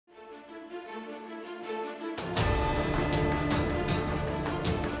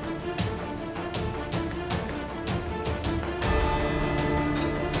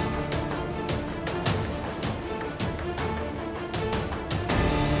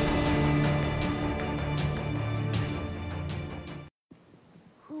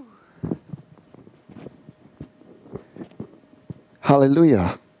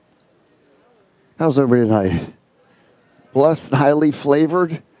Hallelujah. How's everybody tonight? Blessed and highly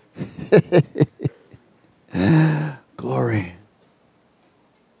flavored? Glory.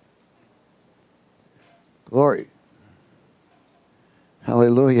 Glory.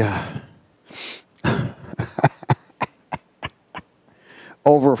 Hallelujah.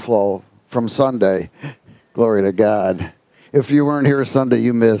 Overflow from Sunday. Glory to God. If you weren't here Sunday,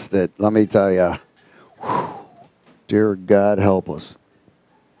 you missed it. Let me tell you. Dear God, help us.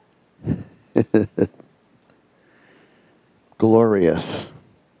 Glorious.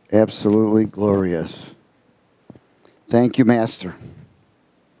 Absolutely glorious. Thank you, Master.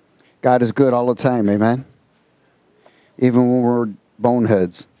 God is good all the time, amen? Even when we're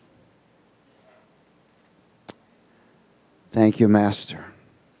boneheads. Thank you, Master.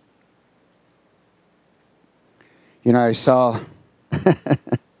 You know, I saw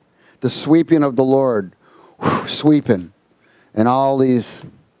the sweeping of the Lord, sweeping, and all these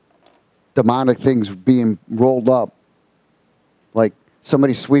demonic things being rolled up. Like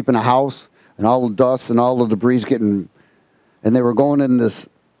somebody sweeping a house, and all the dust and all the debris getting, and they were going in this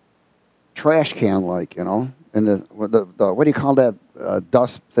trash can, like, you know, in the what do you call that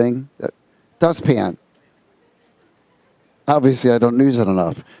dust thing? That dustpan. Obviously, I don't use it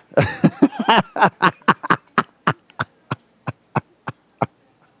enough.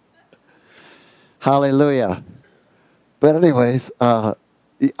 Hallelujah. But anyways, all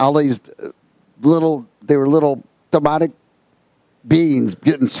these they were little demonic beings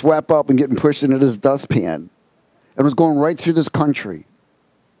getting swept up and getting pushed into this dustpan. It was going right through this country.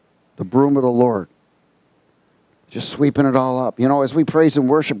 The broom of the Lord. Just sweeping it all up. You know, as we praise and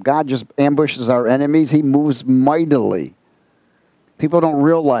worship, God just ambushes our enemies. He moves mightily. People don't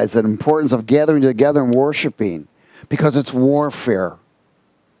realize the importance of gathering together and worshiping because it's warfare.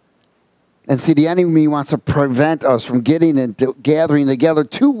 And see, the enemy wants to prevent us from getting into gathering together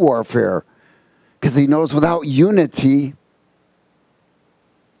to warfare because he knows without unity, it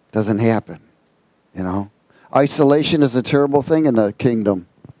doesn't happen. You know, isolation is a terrible thing in the kingdom.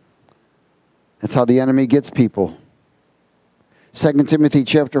 That's how the enemy gets people. 2 Timothy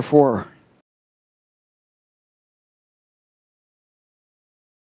chapter 4.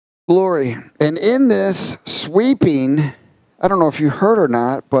 Glory. And in this sweeping, I don't know if you heard or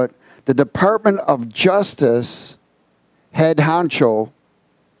not, but the Department of Justice head honcho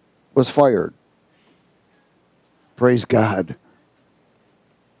was fired. Praise God.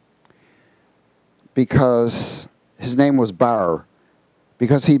 Because his name was Barr.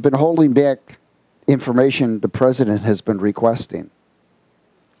 Because he'd been holding back information the president has been requesting.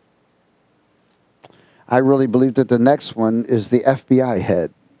 I really believe that the next one is the FBI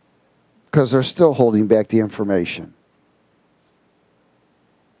head. Because they're still holding back the information.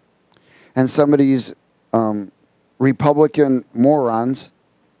 And some of these Republican morons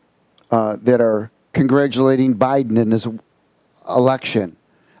that are congratulating Biden in his election.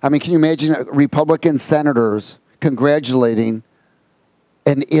 I mean, can you imagine Republican senators congratulating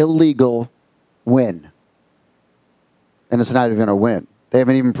an illegal win? And it's not even a win. They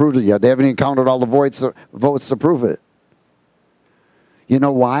haven't even proved it yet. They haven't even counted all the votes to prove it. You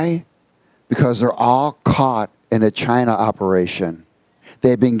know why? Because they're all caught in a China operation.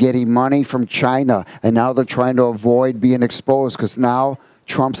 They've been getting money from China, and now they're trying to avoid being exposed because now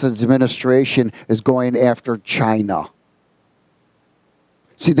Trump's administration is going after China.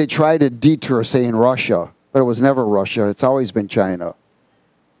 See, they tried to detour saying Russia, but it was never Russia. It's always been China.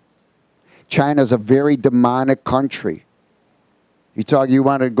 China is a very demonic country. You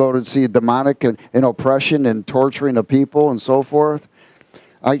want to go to see demonic and oppression and torturing of people and so forth?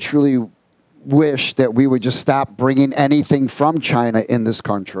 I truly wish that we would just stop bringing anything from China in this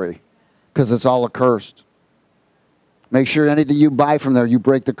country because it's all accursed. Make sure anything you buy from there, you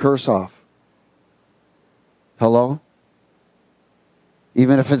break the curse off. Hello?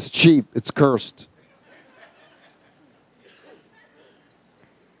 Even if it's cheap, it's cursed.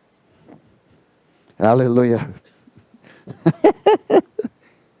 Hallelujah.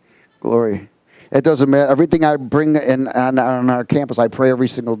 Glory. It doesn't matter. Everything I bring in on our campus, I pray every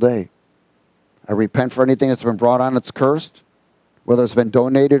single day. I repent for anything that's been brought on that's cursed, whether it's been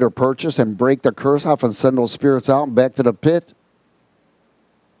donated or purchased, and break the curse off and send those spirits out and back to the pit.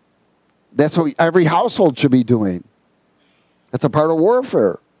 That's what every household should be doing. That's a part of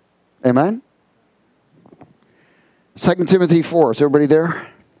warfare. Amen? 2 Timothy 4. Is everybody there?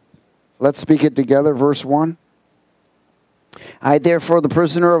 Let's speak it together. Verse 1. I, therefore, the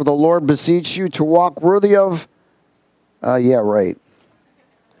prisoner of the Lord, beseech you to walk worthy of... yeah, right.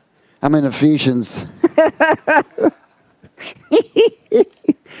 I'm in Ephesians.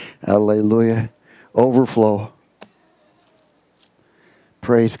 Hallelujah. Overflow.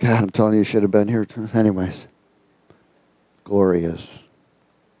 Praise God. I'm telling you should have been here too. Anyways. Glorious.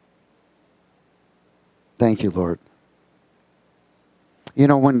 Thank you, Lord. You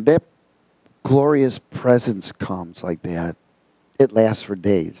know, when that glorious presence comes like that, it lasts for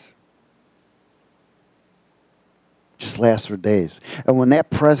days. Just lasts for days. And when that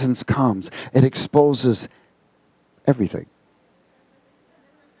presence comes, it exposes everything.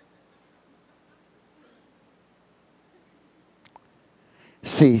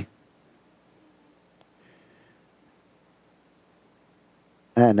 See,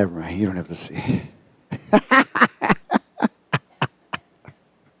 never mind. You don't have to see.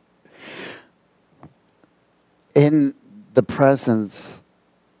 In the presence,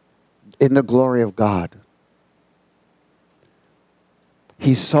 in the glory of God,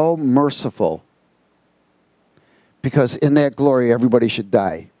 He's so merciful because in that glory, everybody should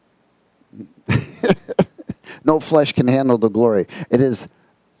die. No flesh can handle the glory. It is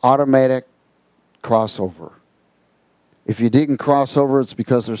automatic crossover. If you didn't cross over, it's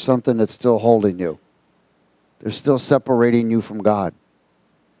because there's something that's still holding you. They're still separating you from God.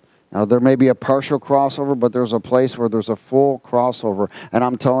 Now, there may be a partial crossover, but there's a place where there's a full crossover. And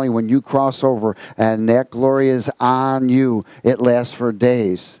I'm telling you, when you cross over and that glory is on you, it lasts for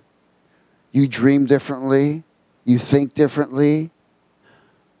days. You dream differently. You think differently.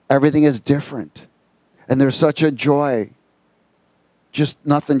 Everything is different. And there's such a joy.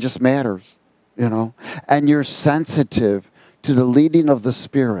 Nothing just matters, you know. And you're sensitive to the leading of the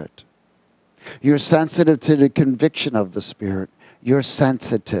Spirit. You're sensitive to the conviction of the Spirit. You're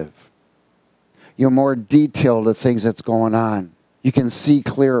sensitive. You're more detailed to things that's going on. You can see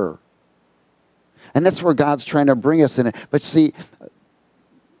clearer. And that's where God's trying to bring us in it. But see,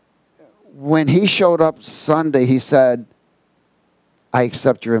 when He showed up Sunday, He said, I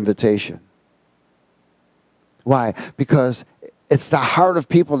accept your invitation. Why? Because it's the heart of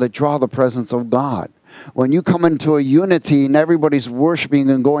people that draw the presence of God. When you come into a unity and everybody's worshiping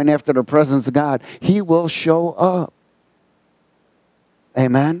and going after the presence of God, He will show up.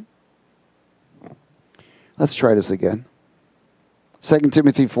 Amen? Let's try this again. 2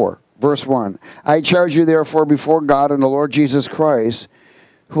 Timothy 4, verse 1. I charge you therefore before God and the Lord Jesus Christ,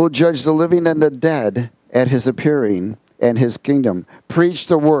 who will judge the living and the dead at His appearing and His kingdom. Preach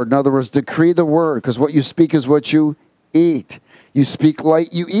the word. In other words, decree the word, because what you speak is what you eat. You speak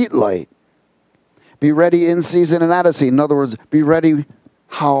light, you eat light. Be ready in season and out of season. In other words, be ready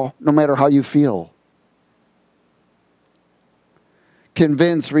no matter how you feel.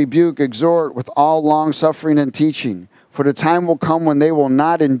 Convince, rebuke, exhort with all long-suffering and teaching. For the time will come when they will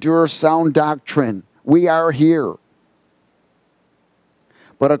not endure sound doctrine. We are here.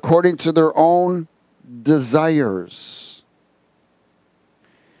 But according to their own desires.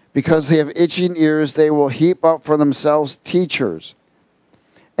 Because they have itching ears, they will heap up for themselves teachers.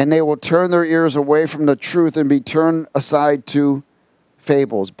 And they will turn their ears away from the truth and be turned aside to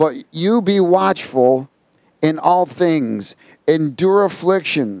fables. But you be watchful in all things. Endure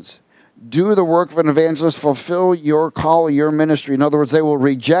afflictions. Do the work of an evangelist. Fulfill your call, your ministry. In other words, they will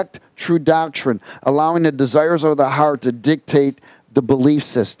reject true doctrine, allowing the desires of the heart to dictate the belief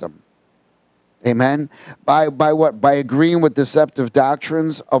system. Amen? By what? By agreeing with deceptive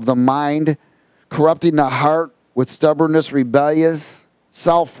doctrines of the mind, corrupting the heart with stubbornness, rebellious,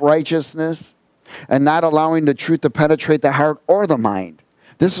 self-righteousness, and not allowing the truth to penetrate the heart or the mind.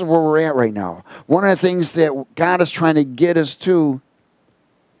 This is where we're at right now. One of the things that God is trying to get us to,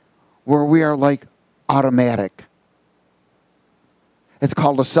 where we are like automatic. It's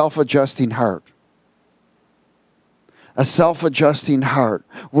called a self-adjusting heart. A self-adjusting heart,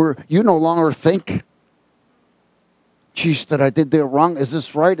 where you no longer think, geez, that I did that wrong. Is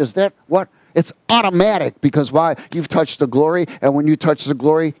this right? Is that what? It's automatic, because why? You've touched the glory, and when you touch the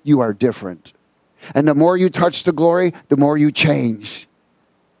glory, you are different. And the more you touch the glory, the more you change.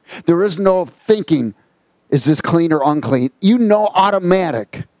 There is no thinking, is this clean or unclean? You know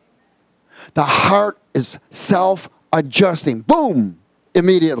automatic. The heart is self-adjusting. Boom!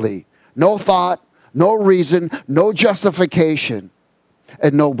 Immediately. No thought, no reason, no justification,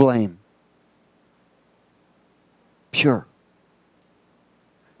 and no blame. Pure.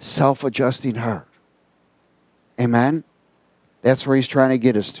 Self-adjusting heart. Amen? That's where He's trying to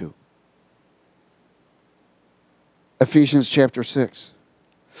get us to. Ephesians chapter 6.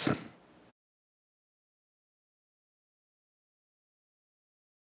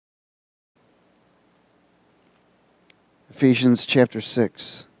 Ephesians chapter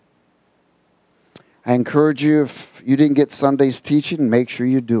 6. I encourage you, if you didn't get Sunday's teaching, make sure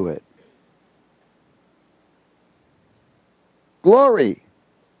you do it. Glory.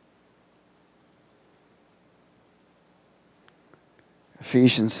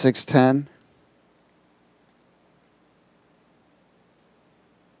 Ephesians 6:10.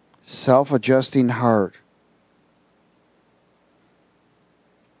 Self-adjusting heart.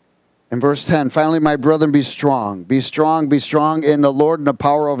 In verse 10, finally, my brethren, be strong. Be strong in the Lord and the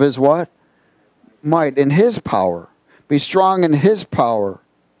power of his what? Might. In his power. Be strong in his power.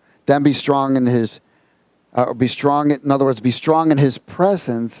 Then be strong in his, in other words, be strong in his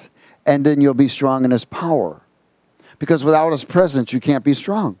presence, and then you'll be strong in his power. Because without his presence, you can't be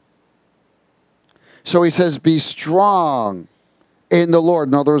strong. So he says, be strong in the Lord.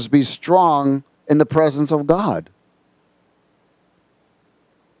 In other words, be strong in the presence of God.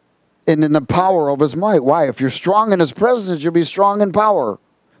 And in the power of his might. Why? If you're strong in his presence, you'll be strong in power.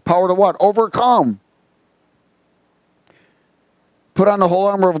 Power to what? Overcome. Put on the whole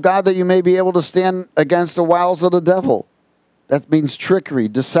armor of God that you may be able to stand against the wiles of the devil. That means trickery,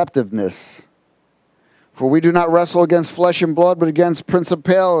 deceptiveness. For we do not wrestle against flesh and blood, but against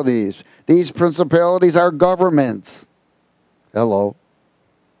principalities. These principalities are governments. Hello.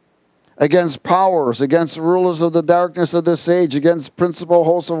 Against powers, against the rulers of the darkness of this age, against principal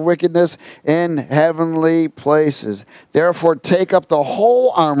hosts of wickedness in heavenly places. Therefore, take up the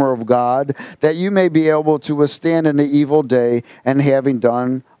whole armor of God, that you may be able to withstand in the evil day, and having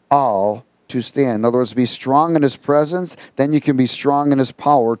done all, to stand. In other words, be strong in his presence, then you can be strong in his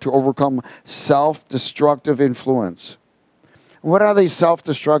power to overcome self-destructive influence. What are these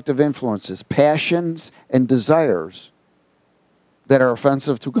self-destructive influences? Passions and desires that are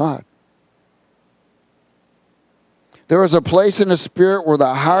offensive to God. There is a place in the spirit where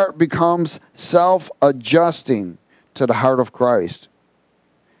the heart becomes self-adjusting to the heart of Christ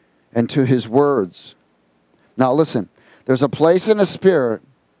and to his words. Now listen, there's a place in the spirit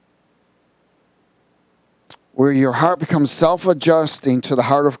where your heart becomes self-adjusting to the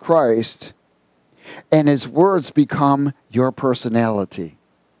heart of Christ and his words become your personality.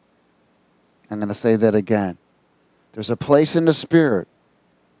 I'm going to say that again. There's a place in the spirit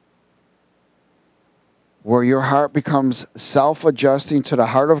where your heart becomes self-adjusting to the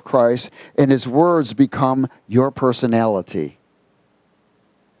heart of Christ and his words become your personality.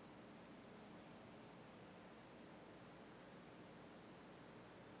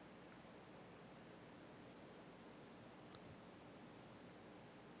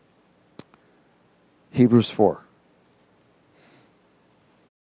 Hebrews 4.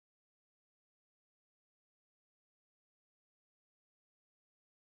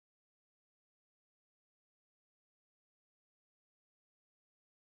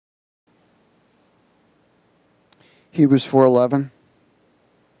 Hebrews 4:11.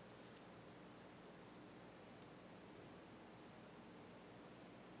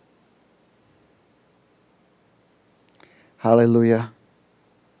 Hallelujah.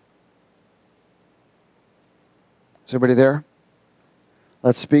 Is everybody there?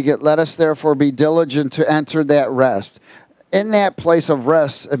 Let's speak it. Let us therefore be diligent to enter that rest. In that place of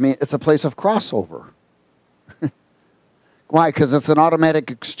rest, I mean, it's a place of crossover. Why? Because it's an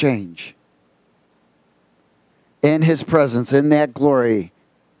automatic exchange. In his presence, in that glory,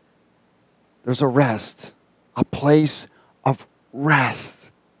 there's a rest, a place of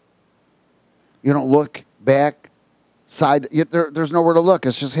rest. You don't look back, side, there's nowhere to look,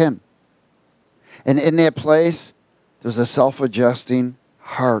 it's just him. And in that place, there's a self-adjusting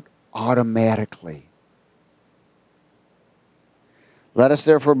heart automatically. Let us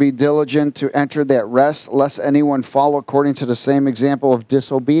therefore be diligent to enter that rest, lest anyone fall according to the same example of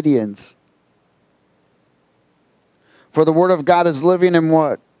disobedience. For the word of God is living and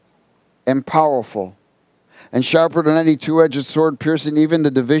what? And powerful. And sharper than any two-edged sword, piercing even the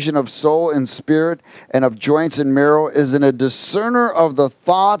division of soul and spirit, and of joints and marrow, is in a discerner of the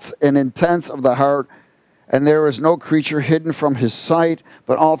thoughts and intents of the heart. And there is no creature hidden from his sight,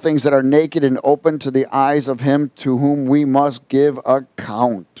 but all things that are naked and open to the eyes of him to whom we must give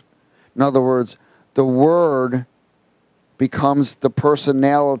account. In other words, the word becomes the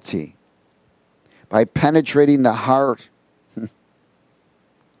personality by penetrating the heart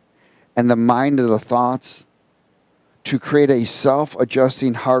and the mind of the thoughts to create a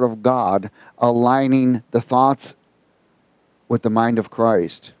self-adjusting heart of God, aligning the thoughts with the mind of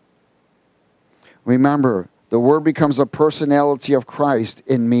Christ. Remember, the word becomes a personality of Christ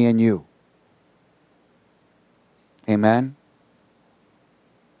in me and you. Amen?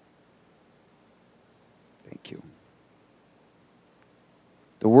 Thank you.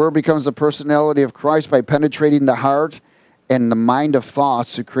 The word becomes a personality of Christ by penetrating the heart and the mind of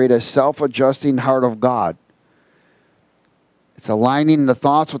thoughts to create a self-adjusting heart of God. It's aligning the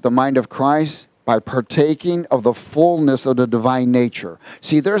thoughts with the mind of Christ by partaking of the fullness of the divine nature.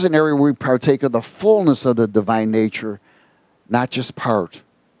 See, there's an area where we partake of the fullness of the divine nature not just part.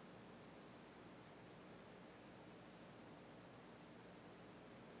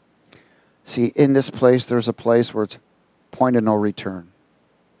 See, in this place, there's a place where it's point of no return.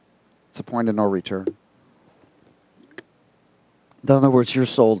 It's a point of no return. In other words, you're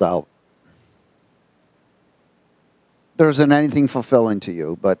sold out. There isn't anything fulfilling to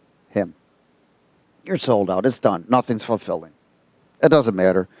you but Him. You're sold out. It's done. Nothing's fulfilling. It doesn't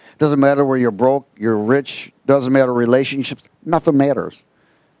matter. It doesn't matter where you're broke, you're rich. It doesn't matter relationships. Nothing matters.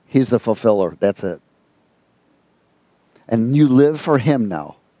 He's the fulfiller. That's it. And you live for Him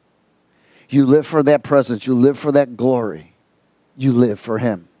now. You live for that presence. You live for that glory. You live for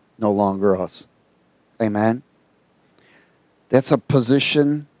Him, no longer us. Amen? That's a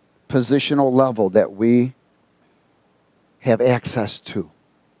positional level that we have access to.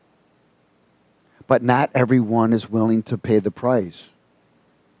 But not everyone is willing to pay the price.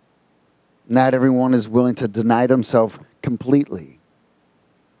 Not everyone is willing to deny themselves completely.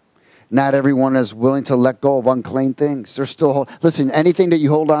 Not everyone is willing to let go of unclean things. They're still listen, anything that you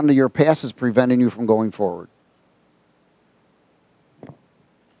hold on to your past is preventing you from going forward.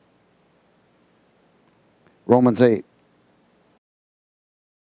 Romans 8.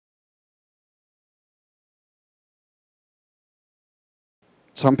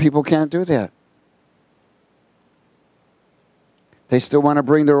 Some people can't do that. They still want to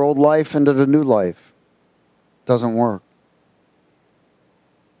bring their old life into the new life. Doesn't work.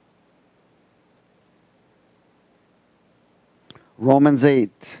 Romans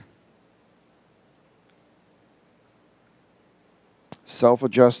 8.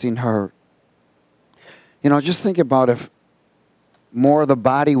 Self-adjusting heart. You know, just think about if more of the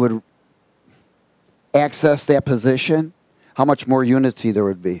body would access that position, how much more unity there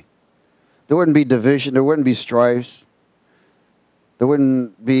would be. There wouldn't be division. There wouldn't be strifes. There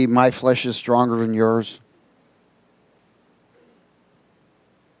wouldn't be my flesh is stronger than yours.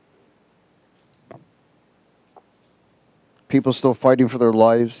 People still fighting for their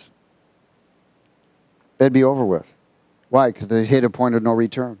lives. They'd be over with. Why? Because they hit a point of no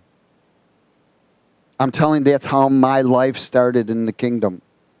return. I'm telling you, that's how my life started in the kingdom.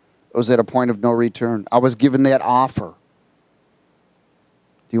 It was at a point of no return. I was given that offer.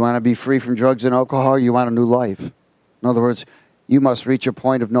 Do you want to be free from drugs and alcohol? You want a new life. In other words, you must reach a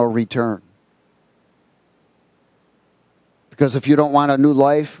point of no return. Because if you don't want a new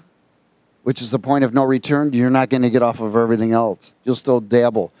life, which is the point of no return, you're not going to get off of everything else. You'll still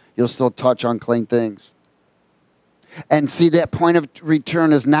dabble. You'll still touch unclean things. And see, that point of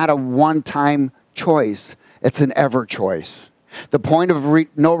return is not a one-time choice. It's an ever choice. The point of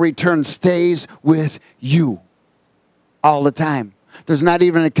no return stays with you all the time. There's not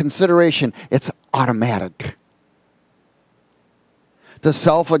even a consideration. It's automatic. The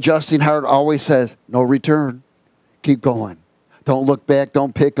self-adjusting heart always says, no return. Keep going. Don't look back.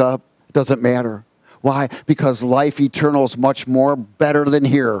 Don't pick up. It doesn't matter. Why? Because life eternal is much more better than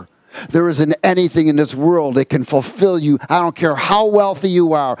here. There isn't anything in this world that can fulfill you. I don't care how wealthy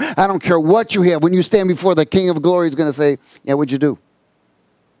you are. I don't care what you have. When you stand before the King of Glory, He's going to say, yeah, what'd you do?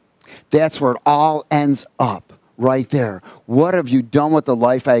 That's where it all ends up, right there. What have you done with the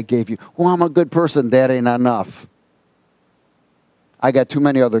life I gave you? Well, I'm a good person. That ain't enough. I got too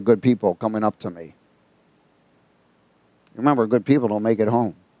many other good people coming up to me. Remember, good people don't make it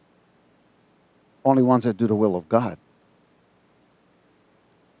home. Only ones that do the will of God.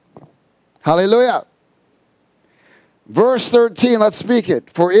 Hallelujah. Verse 13, let's speak it.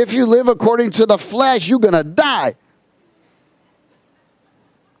 For if you live according to the flesh, you're going to die.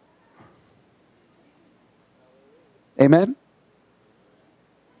 Amen?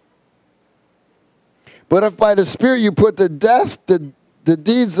 But if by the Spirit you put to death the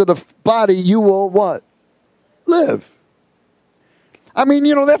deeds of the body, you will what? Live. I mean,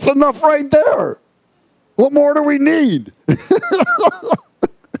 you know, that's enough right there. What more do we need?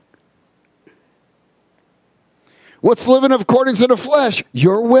 What's living according to the flesh?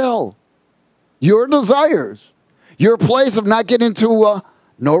 Your will, your desires, your place of not getting to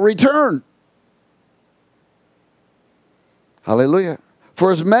no return. Hallelujah.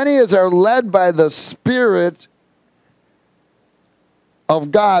 For as many as are led by the Spirit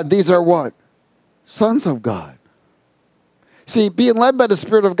of God, these are what? Sons of God. See, being led by the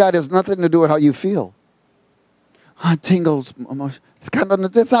Spirit of God has nothing to do with how you feel. Tingles.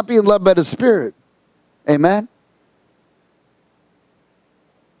 That's not being led by the Spirit. Amen?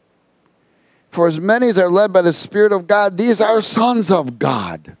 For as many as are led by the Spirit of God, these are sons of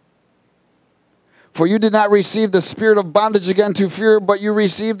God. For you did not receive the spirit of bondage again to fear, but you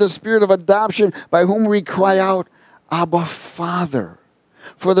received the Spirit of adoption, by whom we cry out, Abba, Father.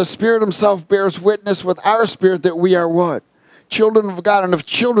 For the Spirit Himself bears witness with our spirit that we are what? children of God, and if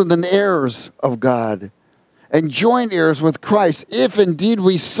children, then heirs of God, and joint heirs with Christ, if indeed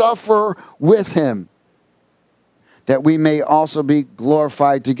we suffer with him, that we may also be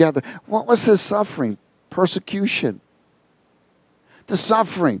glorified together. What was his suffering? Persecution. The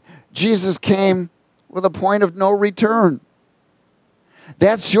suffering. Jesus came with a point of no return.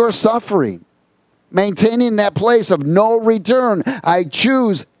 That's your suffering. Maintaining that place of no return. I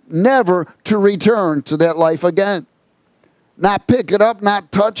choose never to return to that life again. Not pick it up,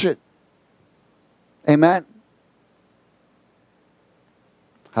 not touch it. Amen.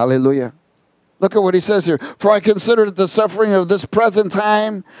 Hallelujah. Look at what he says here. For I consider that the suffering of this present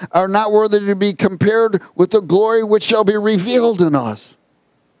time are not worthy to be compared with the glory which shall be revealed in us.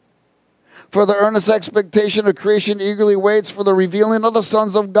 For the earnest expectation of creation eagerly waits for the revealing of the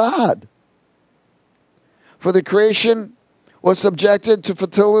sons of God. For the creation was subjected to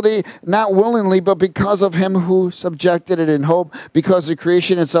fertility, not willingly, but because of him who subjected it in hope, because the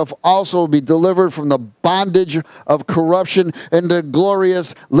creation itself also will be delivered from the bondage of corruption and the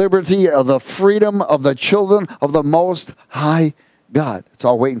glorious liberty of the freedom of the children of the Most High God. It's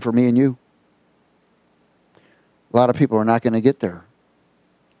all waiting for me and you. A lot of people are not going to get there.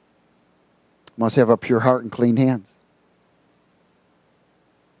 Must have a pure heart and clean hands.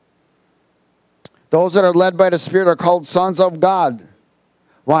 Those that are led by the Spirit are called sons of God.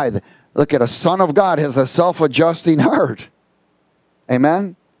 Why? Look at a son of God has a self-adjusting heart.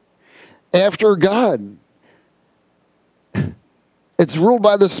 Amen? After God. It's ruled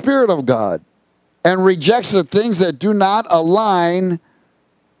by the Spirit of God and rejects the things that do not align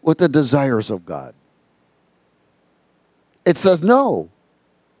with the desires of God. It says no.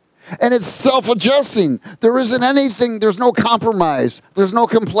 And it's self-adjusting. There isn't anything, there's no compromise. There's no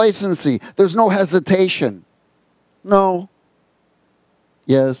complacency. There's no hesitation. No.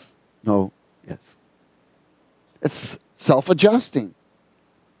 Yes. No. Yes. It's self-adjusting.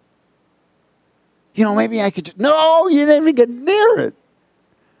 You know, maybe I could just, no, you didn't even get near it.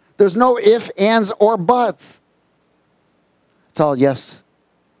 There's no ifs, ands, or buts. It's all yes.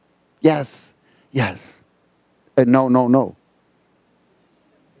 Yes. Yes. And no, no, no.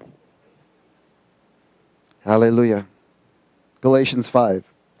 Hallelujah. Galatians 5.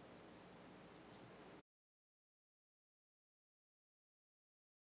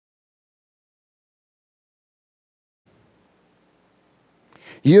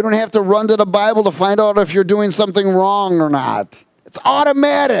 You don't have to run to the Bible to find out if you're doing something wrong or not. It's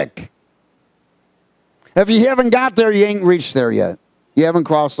automatic. If you haven't got there, you ain't reached there yet. You haven't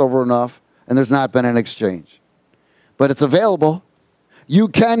crossed over enough, and there's not been an exchange. But it's available. You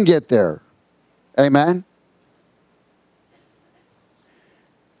can get there. Amen?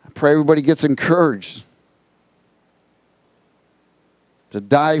 I pray everybody gets encouraged to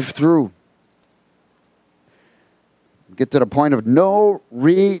dive through. Get to the point of no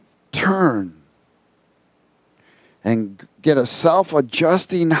return. And get a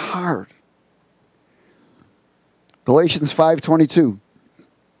self-adjusting heart. Galatians 5:22.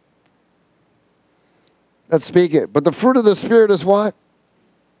 Let's speak it. But the fruit of the Spirit is what?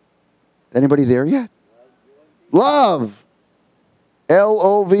 Anybody there yet? Love.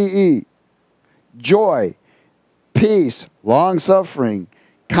 L-O-V-E. Joy. Peace. Long-suffering.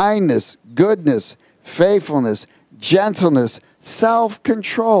 Kindness. Goodness. Faithfulness. Gentleness.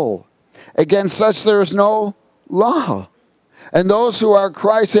 Self-control. Against such there is no law. And those who are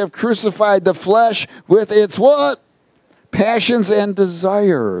Christ have crucified the flesh with its what? Passions and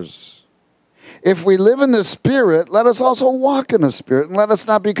desires. If we live in the Spirit, let us also walk in the Spirit, and let us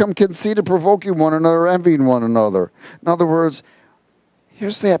not become conceited, provoking one another, envying one another. In other words,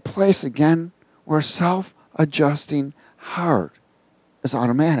 here's that place again where self-adjusting heart is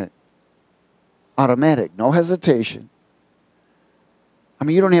automatic. Automatic, no hesitation. I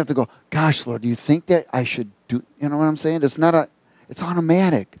mean, you don't have to go, gosh, Lord, do you think that I should do, you know what I'm saying? It's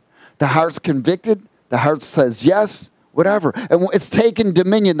automatic. The heart's convicted. The heart says yes, whatever. And it's taken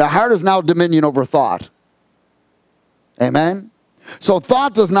dominion. The heart is now dominion over thought. Amen? So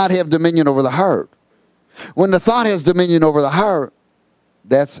thought does not have dominion over the heart. When the thought has dominion over the heart,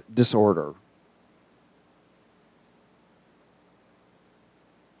 that's disorder.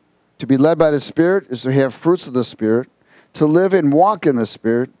 To be led by the Spirit is to have fruits of the Spirit. To live and walk in the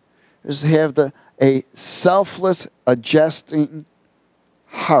Spirit is to have a selfless, adjusting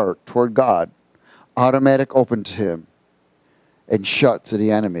heart toward God, automatic open to Him, and shut to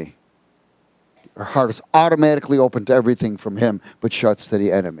the enemy. Our heart is automatically open to everything from Him, but shuts to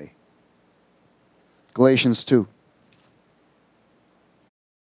the enemy. Galatians 2.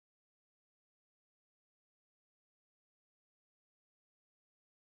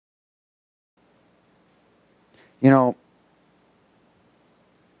 You know,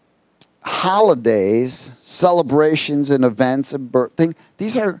 holidays, celebrations, and events and birthday,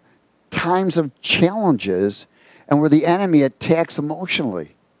 these are times of challenges and where the enemy attacks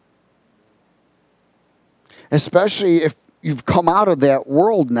emotionally. Especially if you've come out of that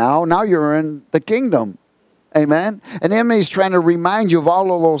world now. Now you're in the kingdom. Amen? And the enemy's trying to remind you of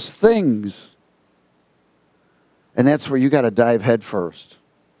all of those things. And that's where you got to dive head first.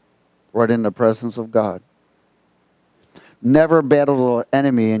 Right in the presence of God. Never battle the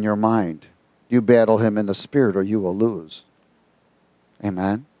enemy in your mind. You battle him in the spirit or you will lose.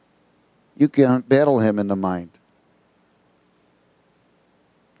 Amen? You can't battle him in the mind.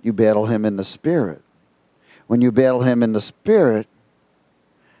 You battle him in the spirit. When you battle him in the spirit,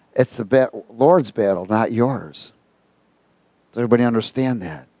 it's the Lord's battle, not yours. Does everybody understand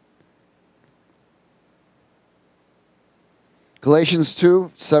that? Galatians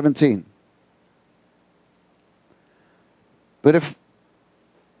 2:17. But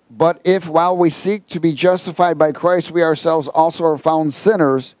if while we seek to be justified by Christ, we ourselves also are found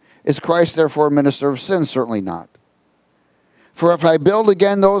sinners, is Christ therefore a minister of sin? Certainly not. For if I build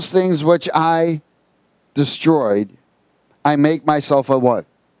again those things which I destroyed, I make myself a what?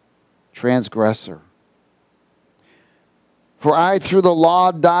 Transgressor. For I through the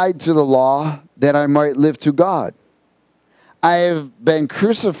law died to the law, that I might live to God. I have been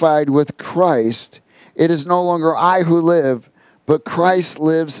crucified with Christ. It is no longer I who live, but Christ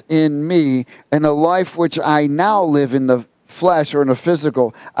lives in me. And the life which I now live in the flesh or in the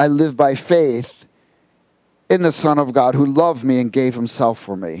physical, I live by faith in the Son of God who loved me and gave himself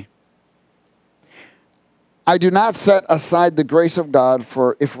for me. I do not set aside the grace of God,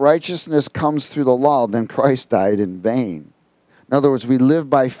 for if righteousness comes through the law, then Christ died in vain. In other words, we live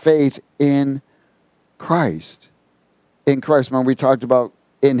by faith in Christ. In Christ, when we talked about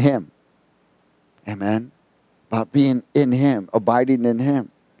in him. Amen? About being in him, abiding in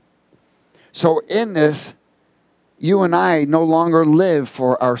him. So in this, you and I no longer live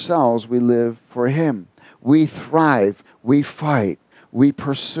for ourselves, we live for him. We thrive, we fight, we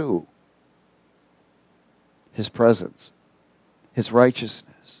pursue his presence, his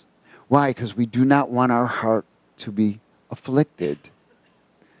righteousness. Why? Because we do not want our heart to be afflicted.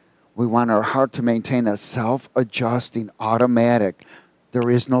 We want our heart to maintain a self-adjusting, automatic. There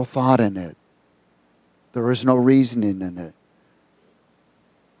is no thought in it. There is no reasoning in it.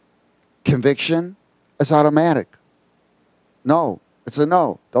 Conviction is automatic. No. It's a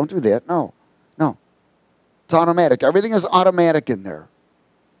no. Don't do that. No. No. It's automatic. Everything is automatic in there.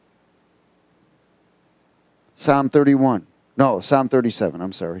 Psalm 31. No, Psalm 37.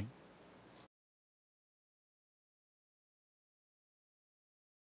 I'm sorry.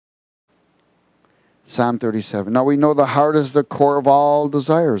 Psalm 37. Now we know the heart is the core of all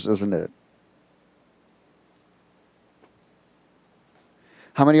desires, isn't it?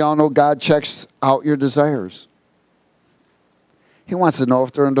 How many of y'all know God checks out your desires? He wants to know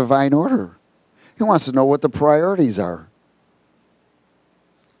if they're in divine order. He wants to know what the priorities are.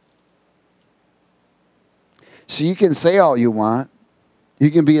 So you can say all you want.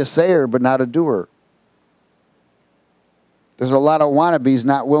 You can be a sayer, but not a doer. There's a lot of wannabes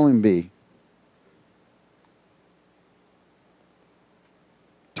not willing to be.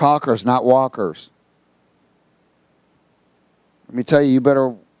 Talkers, not walkers. Let me tell you, you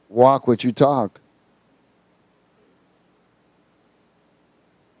better walk what you talk.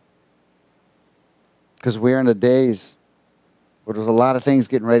 Because we're in the days where there's a lot of things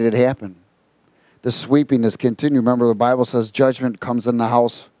getting ready to happen. The sweeping is continuing. Remember, the Bible says judgment comes in the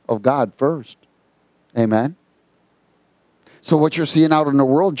house of God first. Amen? So what you're seeing out in the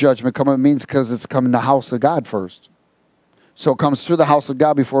world, judgment coming, means because it's coming in the house of God first. So it comes through the house of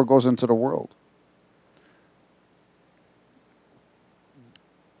God before it goes into the world.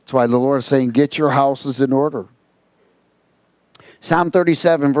 That's why the Lord is saying, get your houses in order. Psalm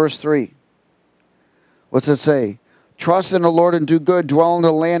 37, verse 3. What's it say? Trust in the Lord and do good. Dwell in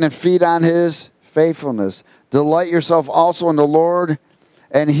the land and feed on his faithfulness. Delight yourself also in the Lord,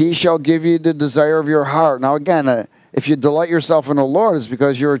 and he shall give you the desire of your heart. Now again, if you delight yourself in the Lord, it's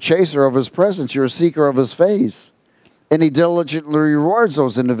because you're a chaser of his presence. You're a seeker of his face. And he diligently rewards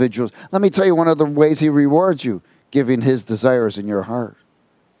those individuals. Let me tell you one of the ways he rewards you. Giving his desires in your heart.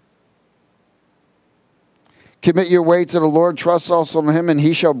 Commit your way to the Lord. Trust also in him, and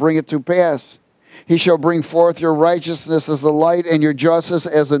he shall bring it to pass. He shall bring forth your righteousness as the light and your justice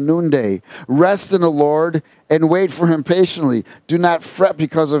as a noonday. Rest in the Lord and wait for him patiently. Do not fret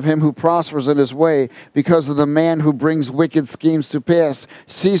because of him who prospers in his way, because of the man who brings wicked schemes to pass.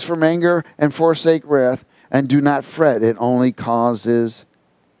 Cease from anger and forsake wrath, and do not fret. It only causes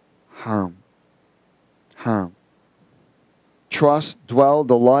harm. Harm. trust, dwell,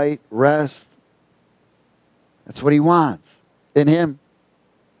 delight, rest. That's what he wants in him.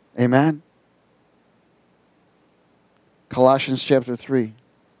 Amen. Colossians chapter 3.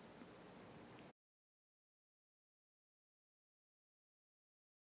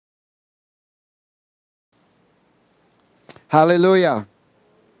 Hallelujah.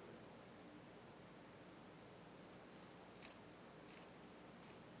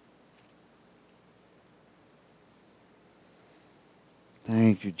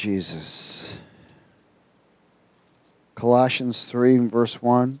 Thank you, Jesus. Colossians 3, verse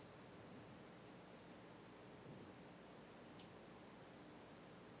 1.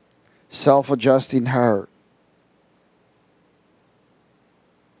 Self-adjusting heart.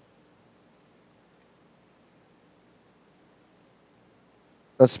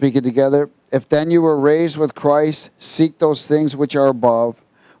 Let's speak it together. If then you were raised with Christ, seek those things which are above,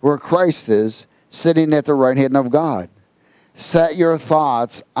 where Christ is, sitting at the right hand of God. Set your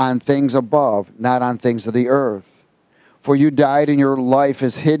thoughts on things above, not on things of the earth. For you died, and your life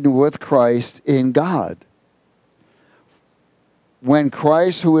is hidden with Christ in God. When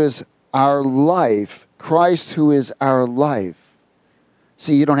Christ, who is our life,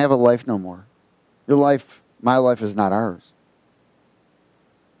 see, you don't have a life no more. Your life, my life is not ours.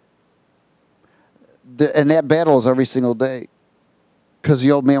 And that battle is every single day. Because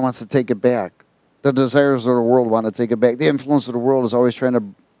the old man wants to take it back. The desires of the world want to take it back. The influence of the world is always trying to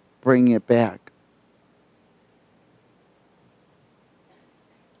bring it back.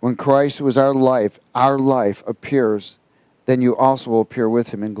 When Christ, who is our life, appears, then you also will appear with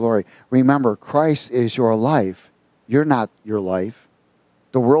him in glory. Remember, Christ is your life. You're not your life.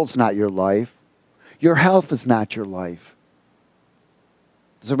 The world's not your life. Your health is not your life.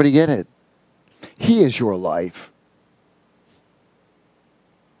 Does everybody get it? He is your life.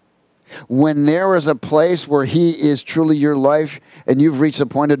 When there is a place where he is truly your life and you've reached a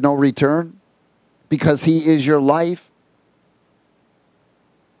point of no return because he is your life,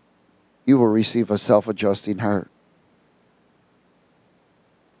 you will receive a self-adjusting heart.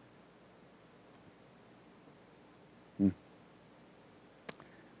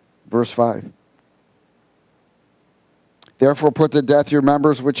 Verse 5. Therefore put to death your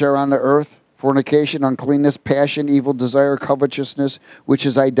members which are on the earth, fornication, uncleanness, passion, evil desire, covetousness, which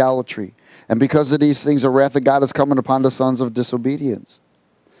is idolatry. And because of these things, the wrath of God is coming upon the sons of disobedience,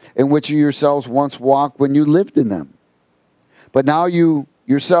 in which you yourselves once walked when you lived in them. But now you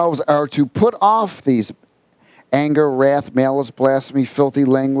yourselves are to put off these: anger, wrath, malice, blasphemy, filthy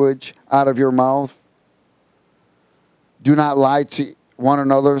language out of your mouth. Do not lie to one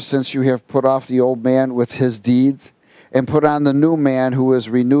another, since you have put off the old man with his deeds, and put on the new man, who is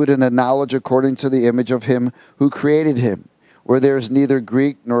renewed in the knowledge according to the image of him who created him, where there is neither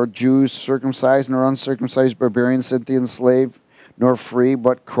Greek nor Jew, circumcised nor uncircumcised, barbarian, Scythian, slave, nor free,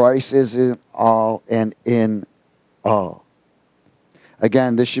 but Christ is in all and in all.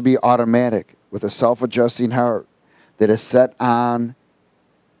 Again, this should be automatic, with a self-adjusting heart that is set on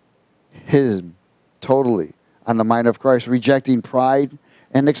him, totally on the mind of Christ, rejecting pride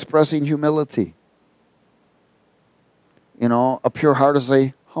and expressing humility. You know, a pure heart is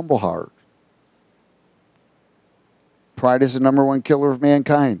a humble heart. Pride is the number one killer of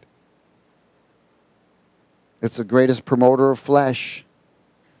mankind. It's the greatest promoter of flesh.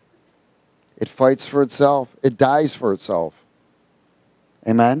 It fights for itself. It dies for itself.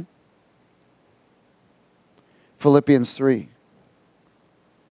 Amen? Philippians 3.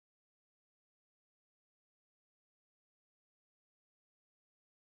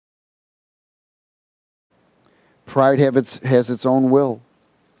 Pride has its own will.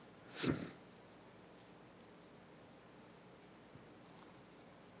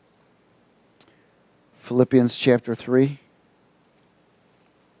 Philippians chapter 3.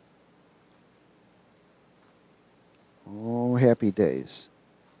 Oh, happy days.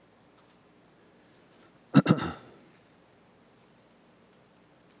 Is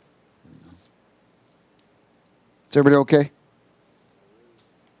everybody okay?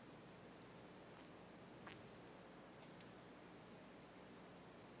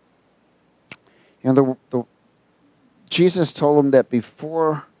 You know, Jesus told them that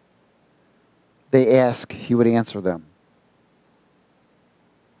before they ask, he would answer them.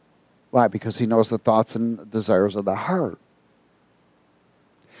 Why? Because he knows the thoughts and desires of the heart.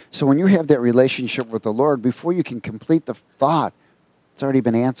 So when you have that relationship with the Lord, before you can complete the thought, it's already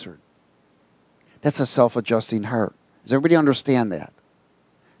been answered. That's a self-adjusting heart. Does everybody understand that?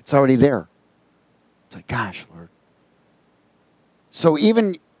 It's already there. It's like, gosh, Lord. So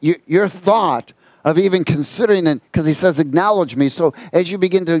even your thought of even considering it, because he says, acknowledge me. So as you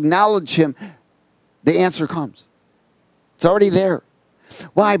begin to acknowledge him, the answer comes. It's already there.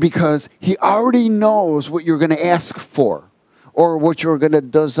 Why? Because he already knows what you're going to ask for or what you're going to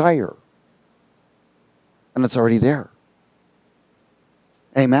desire. And it's already there.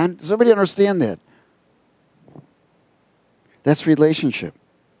 Amen? Does everybody understand that? That's relationship.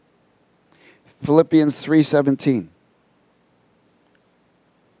 Philippians 3:17.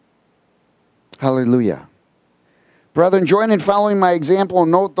 Hallelujah. Brethren, join in following my example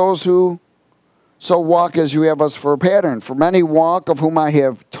and note those who so walk as you have us for a pattern. For many walk, of whom I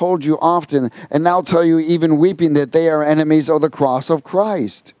have told you often, and now tell you even weeping, that they are enemies of the cross of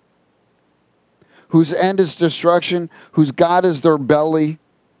Christ, whose end is destruction, whose God is their belly,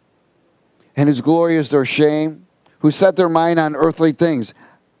 and whose glory is their shame, who set their mind on earthly things.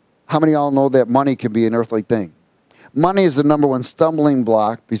 How many of y'all know that money can be an earthly thing? Money is the number one stumbling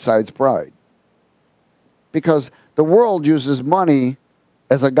block besides pride. Because the world uses money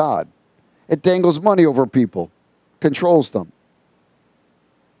as a god. It dangles money over people, controls them.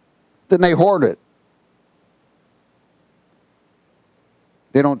 Then they hoard it.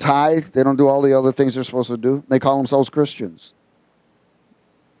 They don't tithe. They don't do all the other things they're supposed to do. They call themselves Christians.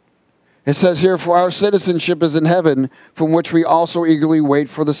 It says here, for our citizenship is in heaven, from which we also eagerly wait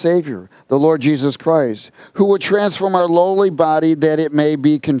for the Savior, the Lord Jesus Christ, who will transform our lowly body that it may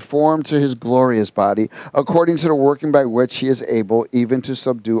be conformed to his glorious body, according to the working by which he is able even to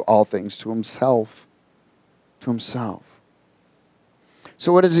subdue all things to himself. To himself.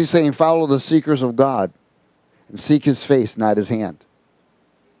 So what is he saying? Follow the seekers of God and seek his face, not his hand.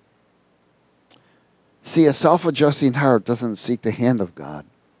 See, a self-adjusting heart doesn't seek the hand of God.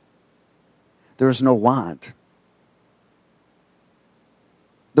 There is no want.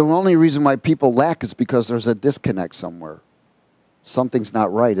 The only reason why people lack is because there's a disconnect somewhere. Something's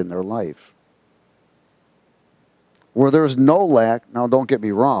not right in their life. Where there's no lack, now don't get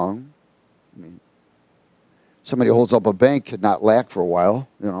me wrong. I mean, somebody holds up a bank could not lack for a while,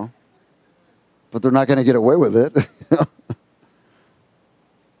 you know. But they're not going to get away with it.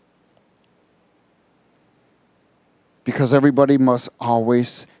 Because everybody must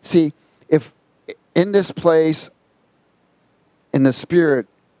always see, if in this place, in the Spirit,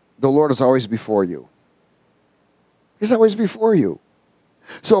 the Lord is always before you. He's always before you.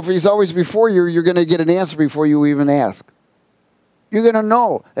 So if he's always before you, you're going to get an answer before you even ask. You're going to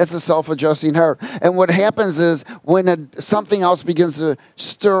know. That's a self-adjusting heart. And what happens is when something else begins to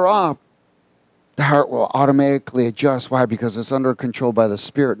stir up, the heart will automatically adjust. Why? Because it's under control by the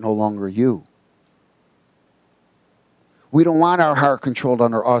Spirit, no longer you. We don't want our heart controlled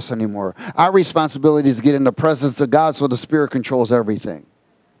under us anymore. Our responsibility is to get in the presence of God so the Spirit controls everything.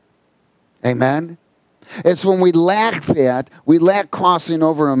 Amen? It's when we lack that, we lack crossing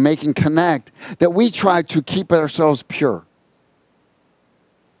over and making connect, that we try to keep ourselves pure.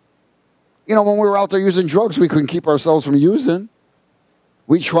 You know, when we were out there using drugs, we couldn't keep ourselves from using.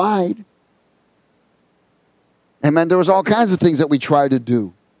 We tried. Amen? There was all kinds of things that we tried to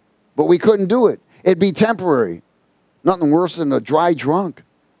do, but we couldn't do it. It'd be temporary. Nothing worse than a dry drunk.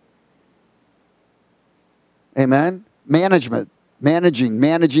 Amen? Management. Managing.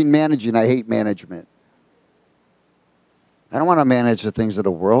 I hate management. I don't want to manage the things of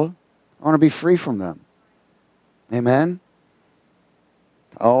the world. I want to be free from them. Amen?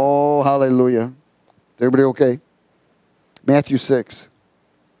 Oh, hallelujah. Is everybody okay? Matthew 6.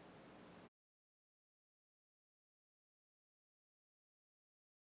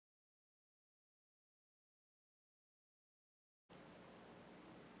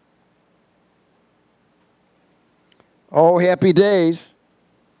 Oh, happy days.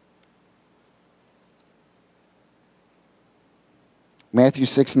 Matthew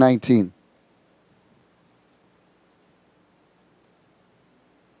 6:19.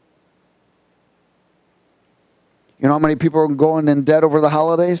 You know how many people are going in debt over the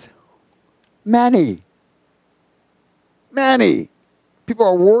holidays? Many. Many. People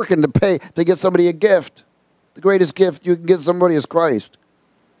are working to pay to get somebody a gift. The greatest gift you can give somebody is Christ.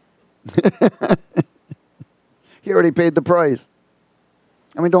 He already paid the price.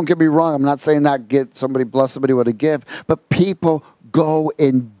 I mean, don't get me wrong. I'm not saying not get somebody, bless somebody with a gift. But people go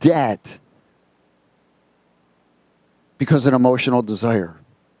in debt because of an emotional desire.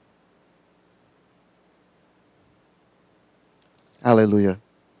 Hallelujah.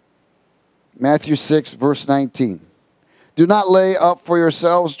 Matthew 6, verse 19. Do not lay up for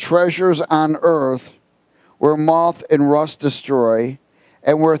yourselves treasures on earth where moth and rust destroy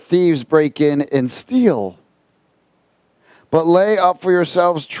and where thieves break in and steal. But lay up for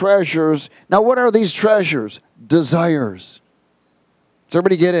yourselves treasures. Now, what are these treasures? Desires. Does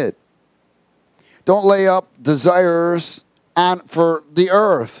everybody get it? Don't lay up desires for the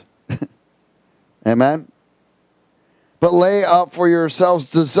earth. Amen? But lay up for yourselves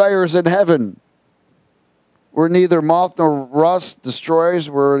desires in heaven, where neither moth nor rust destroys,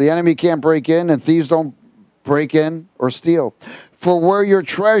 where the enemy can't break in and thieves don't break in or steal. For where your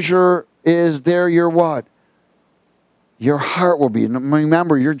treasure is, there your what? Your heart will be. And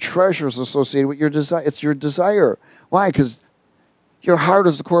remember, your treasure is associated with your desire. It's your desire. Why? Because your heart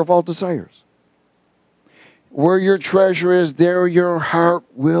is the core of all desires. Where your treasure is, there your heart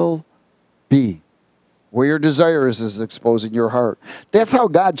will be. Where your desire is exposing your heart. That's how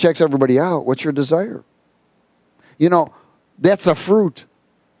God checks everybody out. What's your desire? You know, that's a fruit.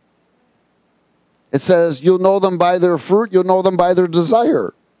 It says, you'll know them by their fruit, you'll know them by their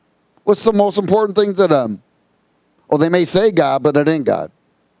desire. What's the most important thing to them? Well, they may say God, but it ain't God.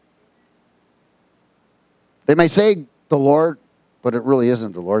 They may say the Lord, but it really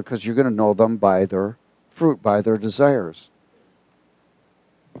isn't the Lord, because you're going to know them by their fruit, by their desires.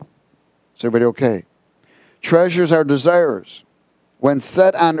 Is everybody okay? Treasures are desires. When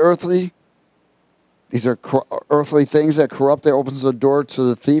set on earthly, these are earthly things that corrupt, that opens the door to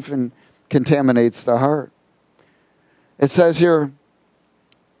the thief and contaminates the heart. It says here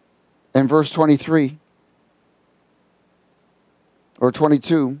in verse 23 or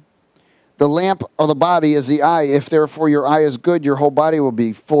 22, the lamp of the body is the eye. If therefore your eye is good, your whole body will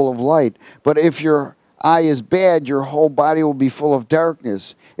be full of light. But if your eye is bad, your whole body will be full of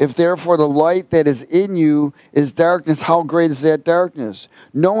darkness. If therefore the light that is in you is darkness, how great is that darkness?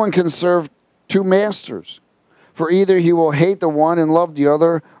 No one can serve two masters. For either he will hate the one and love the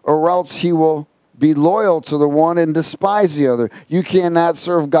other, or else he will be loyal to the one and despise the other. You cannot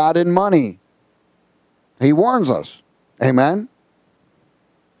serve God and money. He warns us. Amen?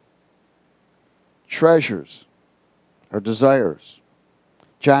 Treasures or desires.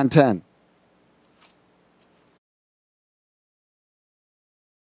 John 10.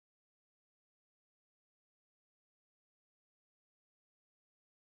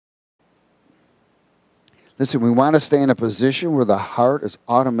 Listen, we want to stay in a position where the heart is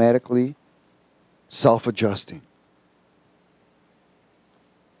automatically self-adjusting.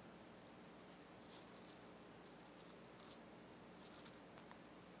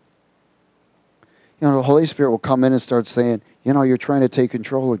 You know, the Holy Spirit will come in and start saying, you know, you're trying to take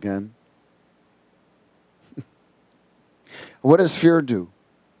control again. What does fear do?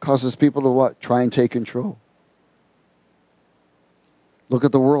 Causes people to what? Try and take control. Look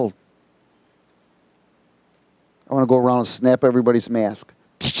at the world. I want to go around and snap everybody's mask.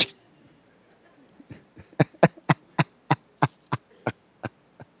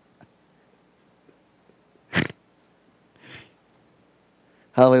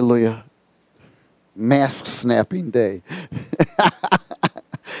 Hallelujah. Mask snapping day.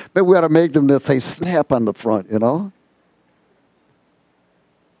 But we ought to make them that say snap on the front, you know?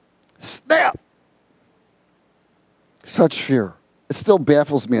 Snap! Such fear. It still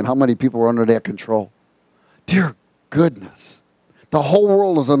baffles me in how many people are under that control. Dear goodness. The whole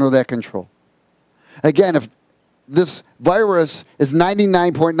world is under that control. Again, if this virus is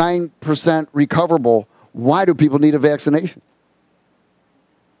 99.9% recoverable, why do people need a vaccination?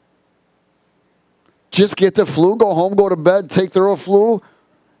 Just get the flu, go home, go to bed, take the flu,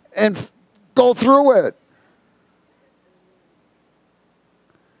 and go through it.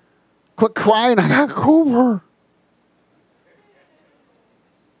 Quit crying, I got COVID.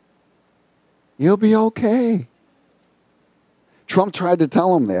 You'll be okay. Trump tried to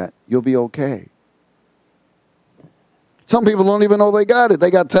tell him that. You'll be okay. Some people don't even know they got it. They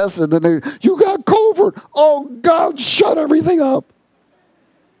got tested and they, you got COVID. Oh, God, shut everything up.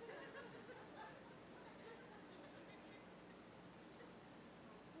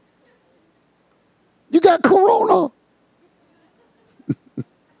 You got corona.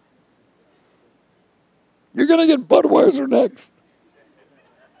 You're going to get Budweiser next.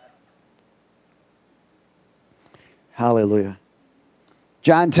 Hallelujah.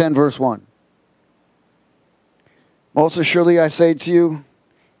 John 10, verse 1. Most assuredly I say to you,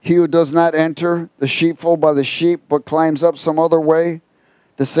 he who does not enter the sheepfold by the sheep, but climbs up some other way,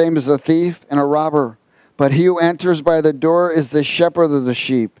 the same is a thief and a robber. But he who enters by the door is the shepherd of the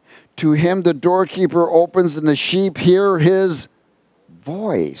sheep. To him the doorkeeper opens, and the sheep hear his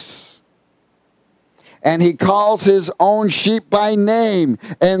voice. And he calls his own sheep by name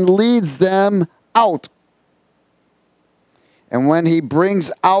and leads them out. And when he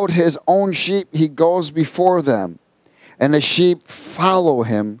brings out his own sheep, he goes before them. And the sheep follow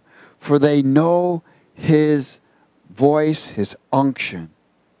him, for they know his voice, his unction.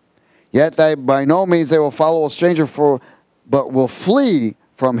 Yet by no means they will follow a stranger, but will flee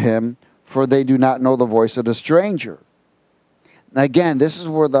from him, for they do not know the voice of the stranger. Again, this is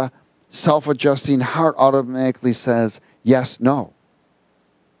where the self-adjusting heart automatically says, Yes, no.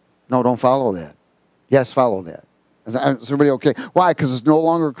 No, don't follow that. Yes, follow that. Is everybody okay? Why? Because it's no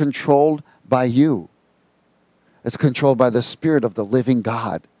longer controlled by you. It's controlled by the Spirit of the living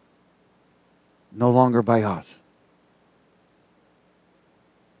God. No longer by us.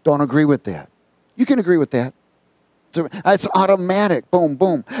 Don't agree with that. You can agree with that. It's automatic. Boom,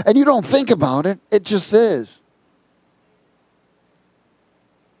 boom. And you don't think about it. It just is.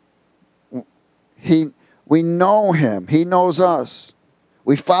 We know him. He knows us.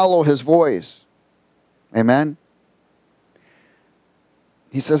 We follow his voice. Amen?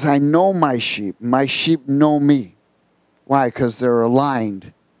 He says, I know my sheep. My sheep know me. Why? Because they're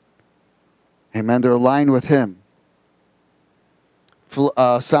aligned. Amen? They're aligned with him.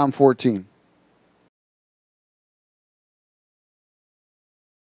 Psalm 14.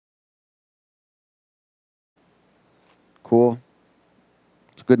 Cool.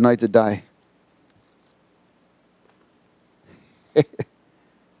 It's a good night to die.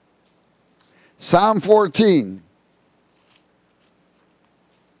 Psalm 14.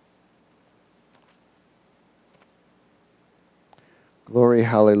 Glory,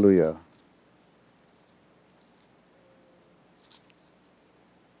 hallelujah.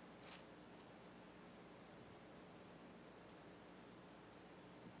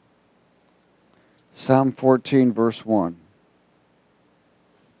 Psalm 14, verse 1.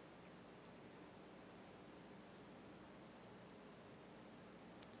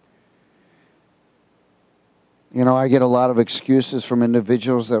 You know, I get a lot of excuses from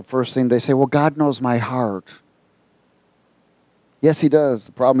individuals that first thing they say, well, God knows my heart. Yes, he does.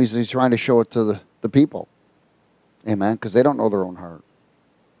 The problem is he's trying to show it to the people. Amen? Because they don't know their own heart.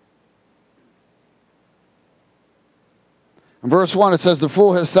 In verse 1, it says, the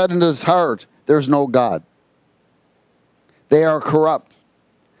fool has said in his heart, there's no God. They are corrupt.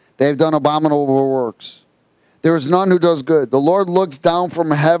 They have done abominable works. There is none who does good. The Lord looks down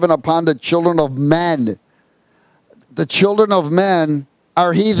from heaven upon the children of men. The children of men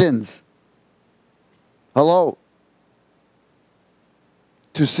are heathens. Hello.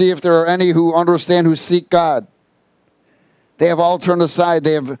 To see if there are any who understand, who seek God. They have all turned aside.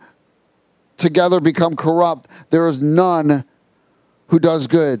 They have together become corrupt. There is none who does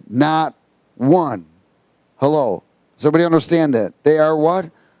good. Not one. Hello. Does everybody understand that? They are what?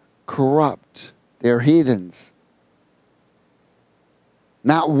 Corrupt. They are heathens.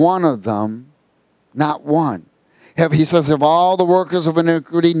 Not one of them. Not one. He says, have all the workers of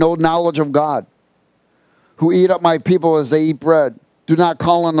iniquity no knowledge of God, who eat up my people as they eat bread, do not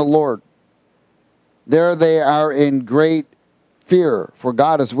call on the Lord. There they are in great fear, for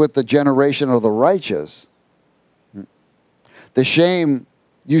God is with the generation of the righteous. You shame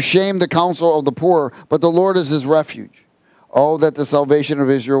the counsel of the poor, but the Lord is his refuge. Oh, that the salvation of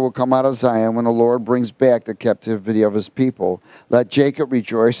Israel will come out of Zion when the Lord brings back the captivity of his people. Let Jacob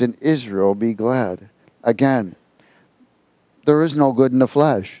rejoice and Israel be glad. Again, there is no good in the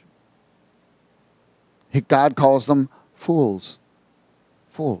flesh. God calls them fools.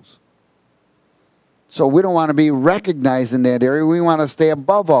 Fools. So we don't want to be recognized in that area. We want to stay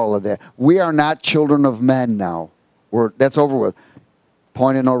above all of that. We are not children of men now. That's over with.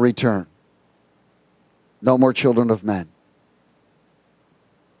 Point of no return. No more children of men.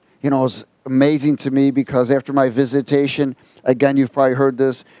 You know, it's amazing to me because after my visitation, again, you've probably heard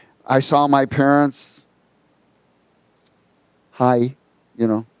this, I saw my parents. Hi, you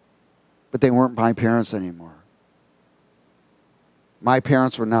know, but they weren't my parents anymore. My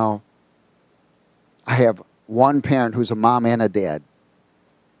parents were now, I have one parent who's a mom and a dad.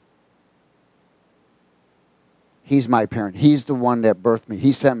 He's my parent. He's the one that birthed me.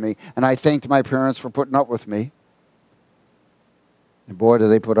 He sent me. And I thanked my parents for putting up with me. And boy, did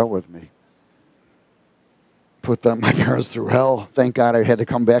they put up with me. Put my parents through hell. Thank God I had to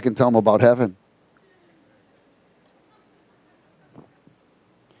come back and tell them about heaven.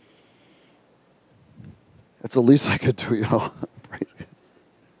 That's the least I could do, you know. Praise God.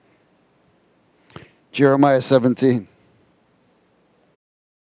 Jeremiah 17.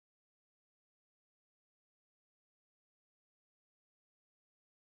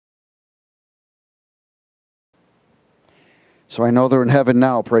 So I know they're in heaven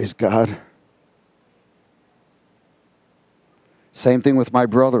now, praise God. Same thing with my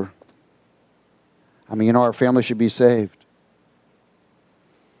brother. I mean, you know, our family should be saved.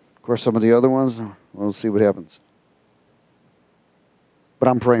 Of course, some of the other ones, we'll see what happens. But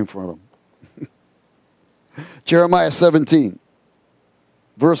I'm praying for them. Jeremiah 17,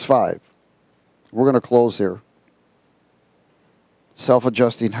 verse 5. We're going to close here.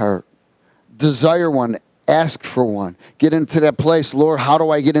 Self-adjusting heart. Desire one. Ask for one. Get into that place. Lord, how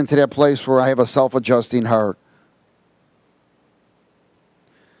do I get into that place where I have a self-adjusting heart?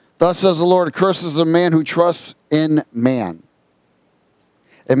 Thus says the Lord, curses a man who trusts in man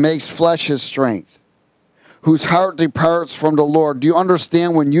and makes flesh his strength, whose heart departs from the Lord. Do you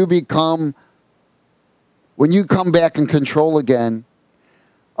understand when you come back in control again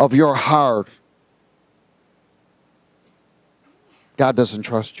of your heart, God doesn't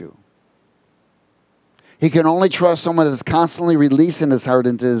trust you. He can only trust someone that's constantly releasing his heart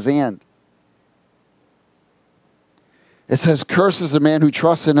into his hand. It says, curses a man who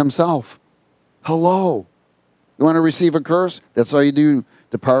trusts in himself. Hello. You want to receive a curse? That's all you do.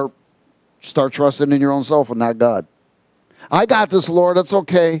 Start trusting in your own self and not God. I got this, Lord. That's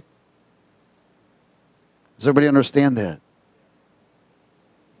okay. Does everybody understand that?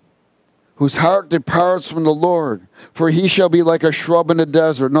 Whose heart departs from the Lord, for he shall be like a shrub in the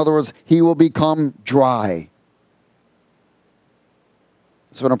desert. In other words, he will become dry.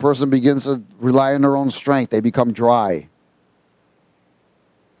 So when a person begins to rely on their own strength, they become dry.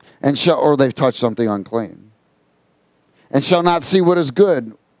 Or they've touched something unclean. And shall not see what is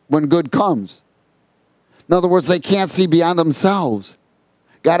good when good comes. In other words, they can't see beyond themselves.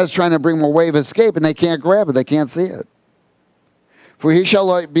 God is trying to bring them a way of escape, and they can't grab it. They can't see it. For he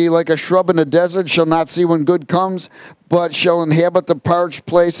shall be like a shrub in the desert, shall not see when good comes, but shall inhabit the parched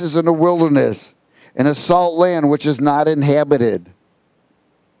places in the wilderness, in a salt land which is not inhabited.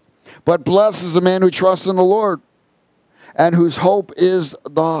 But blessed is the man who trusts in the Lord, and whose hope is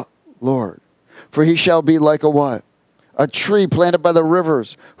the Lord. For he shall be like a what? A tree planted by the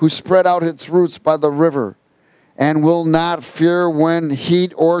rivers, who spread out its roots by the river, and will not fear when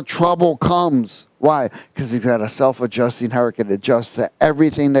heat or trouble comes. Why? Because he's got a self-adjusting heart, can adjust to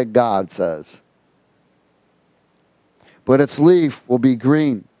everything that God says. But its leaf will be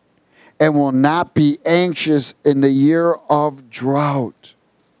green, and will not be anxious in the year of drought,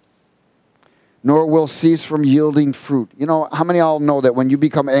 nor will cease from yielding fruit. You know, how many of y'all know that when you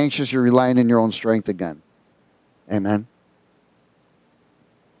become anxious, you're relying on your own strength again? Amen.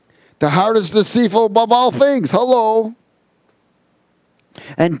 The heart is deceitful above all things. Hello.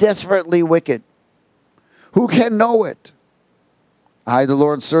 And desperately wicked. Who can know it? I, the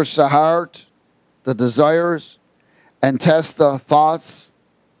Lord, search the heart, the desires, and test the thoughts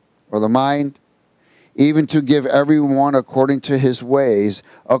or the mind, even to give everyone according to his ways,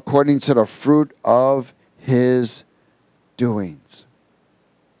 according to the fruit of his doings.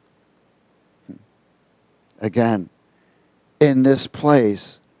 Again, in this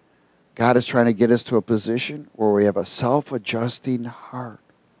place, God is trying to get us to a position where we have a self-adjusting heart.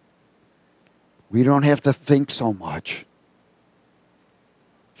 We don't have to think so much.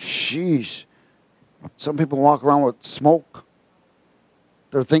 Sheesh. Some people walk around with smoke.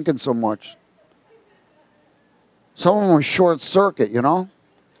 They're thinking so much. Some of them are short circuit, you know.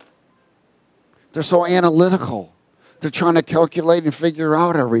 They're so analytical. They're trying to calculate and figure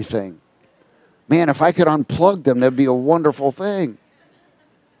out everything. Man, if I could unplug them, that'd be a wonderful thing.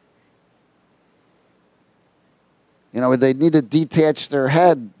 You know, they need to detach their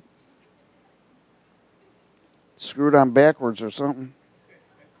head. Screw it on backwards or something.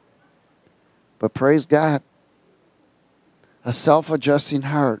 But praise God. A self-adjusting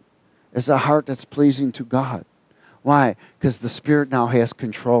heart is a heart that's pleasing to God. Why? Because the Spirit now has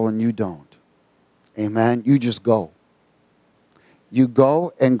control and you don't. Amen? You just go. You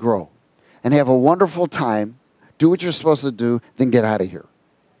go and grow. And have a wonderful time. Do what you're supposed to do, then get out of here.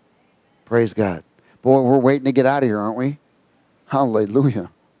 Praise God. Boy, we're waiting to get out of here, aren't we?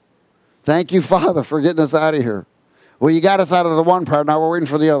 Hallelujah. Thank you, Father, for getting us out of here. Well, you got us out of the one part. Now we're waiting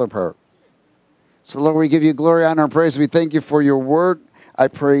for the other part. So, Lord, we give you glory, honor, and praise. We thank you for your word. I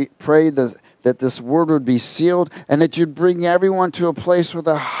pray that this word would be sealed and that you'd bring everyone to a place with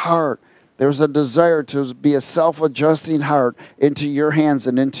a heart. There's a desire to be a self-adjusting heart into your hands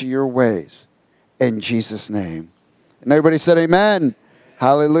and into your ways. In Jesus' name. And everybody said amen.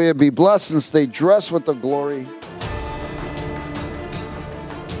 Hallelujah. Be blessed and stay dressed with the glory.